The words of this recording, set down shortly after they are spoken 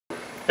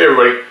Hey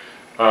everybody,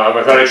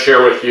 I thought I'd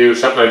share with you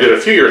something I did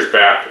a few years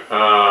back.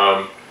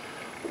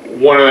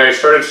 When I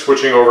started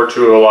switching over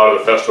to a lot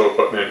of the Festool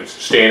equipment,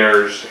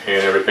 systainers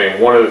and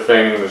everything, one of the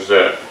things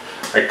that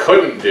I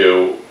couldn't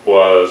do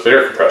was the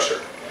air compressor.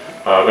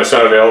 It's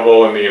not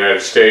available in the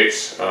United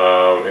States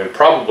and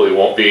probably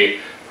won't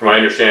be. From my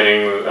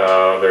understanding,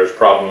 there's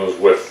problems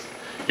with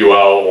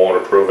UL,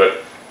 won't approve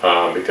it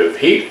because of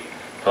heat.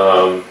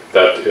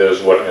 That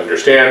is what I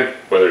understand.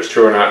 Whether it's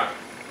true or not,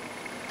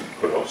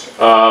 who knows.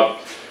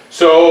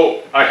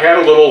 So I had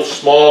a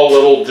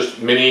small just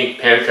mini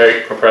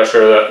pancake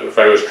compressor that if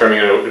I was trimming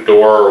a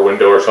door or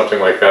window or something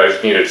like that, I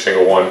just needed a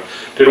single one.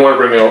 Didn't want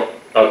to bring out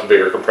the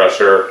bigger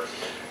compressor,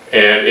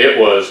 and it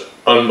was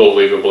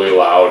unbelievably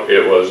loud.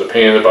 It was a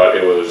pain in the butt.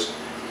 It was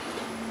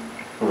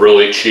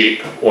really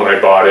cheap when I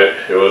bought it.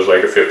 It was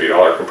like a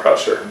 $50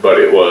 compressor, but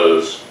it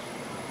was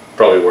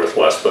probably worth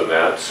less than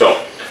that. So,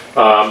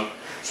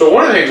 so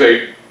one of the things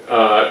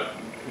I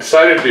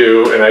decided to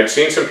do, and I'd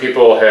seen some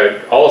people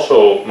had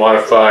also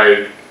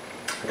modified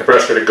the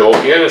compressor to go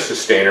in a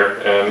systainer,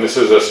 and this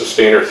is a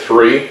systainer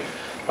 3,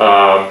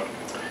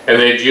 and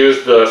they'd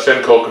used the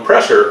Senco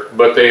compressor,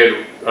 but they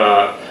had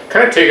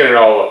kind of taken it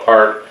all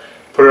apart,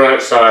 put it on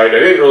its side. I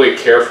didn't really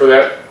care for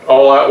that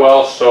all that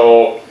well,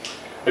 so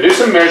I did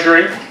some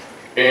measuring,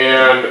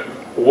 and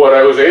what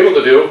I was able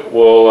to do,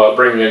 we'll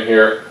bring in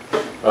here,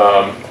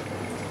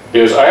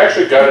 is I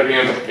actually got it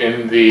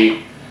in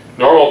the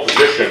normal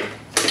position.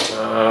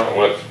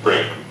 Let's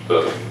bring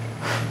the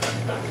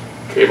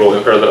cable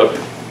in, or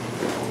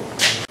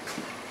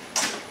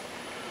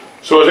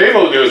so what I was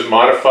able to do is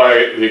modify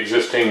the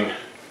existing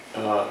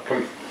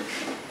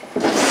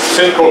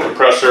Senco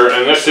compressor,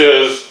 and this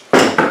is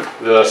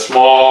the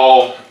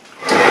small,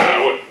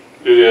 it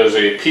is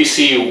a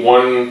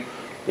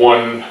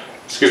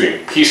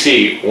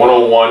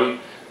PC1010.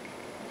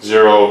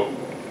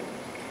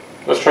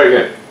 Let's try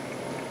again.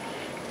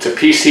 It's a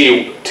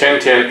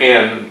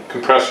PC1010N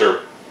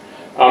compressor.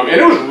 And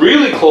it was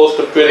really close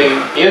to fitting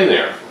in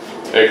there,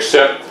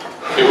 except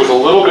it was a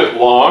little bit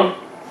long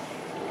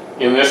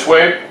in this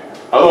way.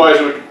 Otherwise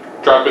it would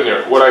drop in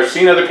there. What I've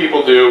seen other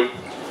people do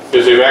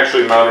is they've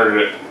actually mounted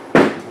it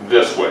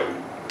this way.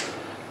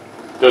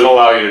 Doesn't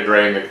allow you to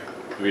drain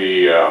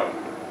the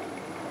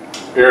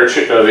air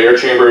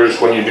chambers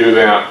when you do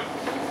that.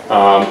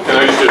 And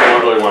I just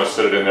didn't really want to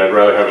sit it in there. I'd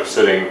rather have it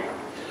sitting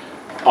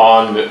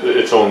on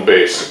its own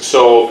base.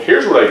 So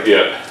here's what I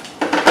did.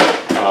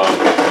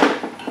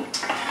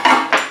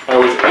 I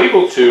was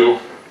able to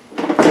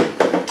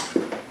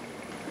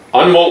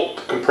unmount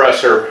the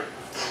compressor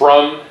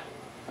from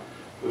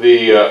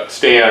the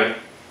stand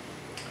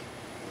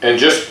and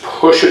just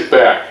push it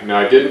back. Now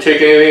I didn't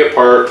take anything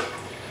apart.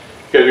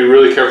 You gotta be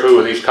really careful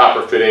with these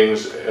copper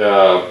fittings.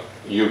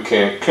 You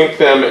can kink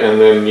them and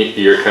then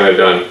you're kind of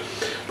done.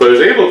 But I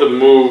was able to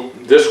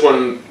move this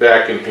one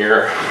back in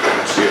here.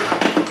 Let's see.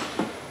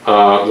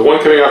 The one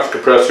coming off the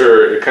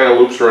compressor, it kind of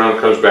loops around,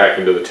 comes back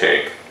into the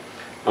tank.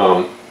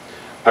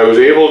 I was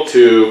able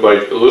to, by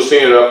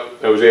loosening it up,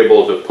 I was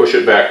able to push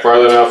it back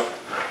farther enough.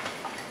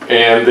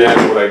 And then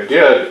what I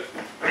did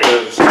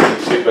is, you can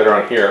see it better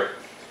on here.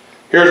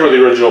 Here's where the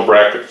original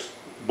brackets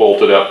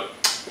bolted up.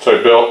 So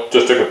I built,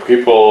 just took a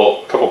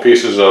couple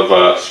pieces of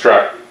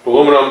strapped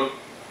aluminum,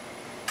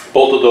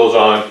 bolted those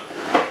on,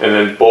 and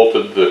then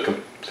bolted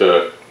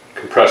the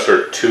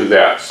compressor to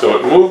that. So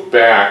it moved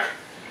back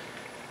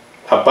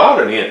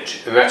about an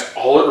inch, and that's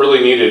all it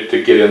really needed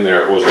to get in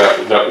there was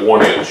that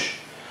 1 inch.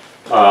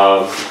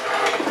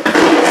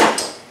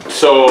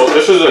 So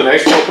this is a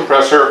nice little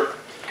compressor.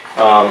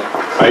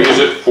 I use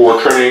it for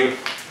trimming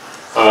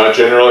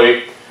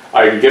generally.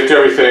 I can get to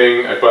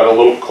everything. I've got a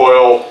little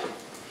coil,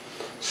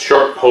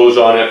 short hose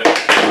on it.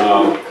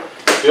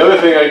 The other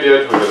thing I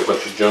did, we've got a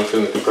bunch of junk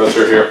in the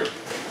compressor here, is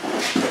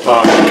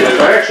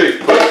I actually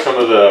put some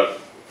of the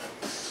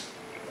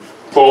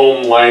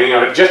foam lining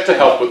on it just to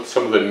help with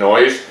some of the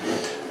noise.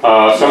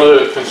 Some of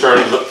the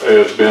concerns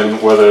has been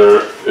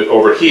whether it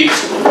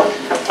overheats.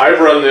 I've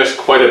run this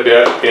quite a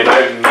bit and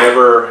I've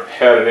never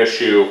had an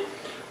issue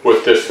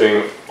with this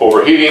thing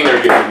overheating or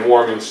getting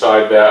warm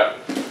inside that.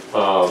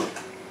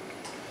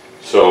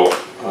 So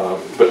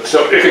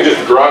it can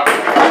just drop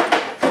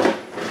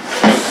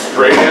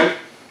straight in.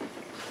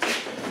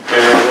 And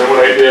then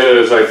what I did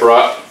is I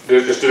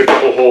just did a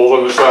couple holes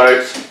on the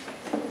sides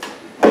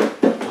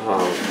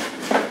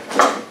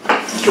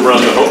to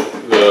run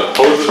the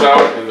hoses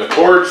out and the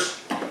cords.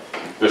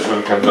 This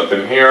one comes up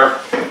in here.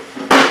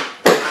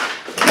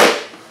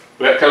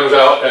 That comes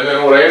out, and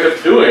then what I end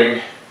up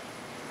doing,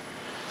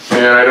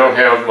 and I don't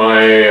have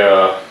my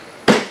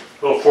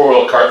little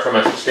 4-wheel cart for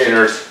my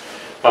systainers,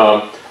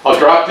 I'll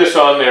drop this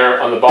on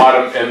there on the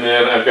bottom, and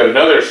then I've got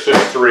another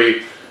Sys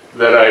 3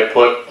 that I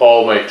put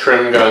all my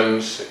trim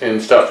guns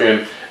and stuff in,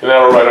 and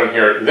that'll right on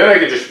here. Then I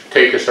can just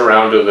take this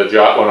around to the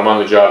job when I'm on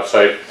the job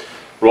site,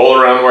 roll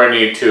it around where I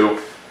need to,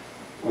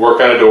 work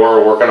on a door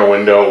or work on a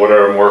window,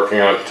 whatever I'm working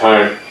on at the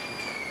time,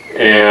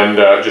 and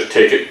just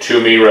take it to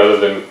me rather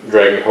than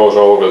dragging hose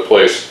all over the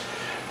place.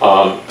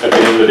 At the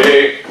end of the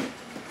day,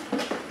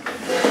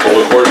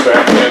 pull the cords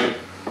back in,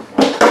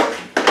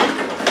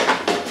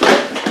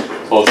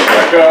 close it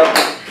back up,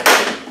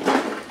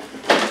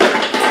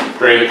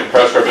 drain the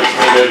compressor if it's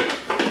needed,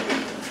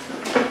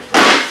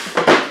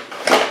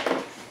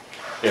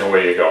 and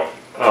away you go.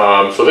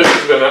 So this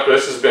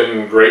has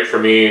been great for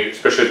me,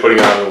 especially putting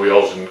it on the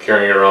wheels and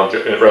carrying it around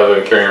rather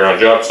than carrying it around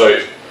job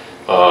sites.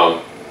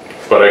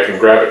 But I can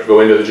grab it,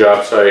 go into the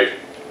job site,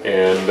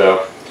 and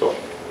so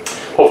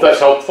hope that's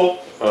helpful.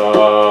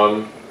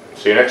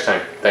 See you next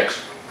time.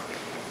 Thanks.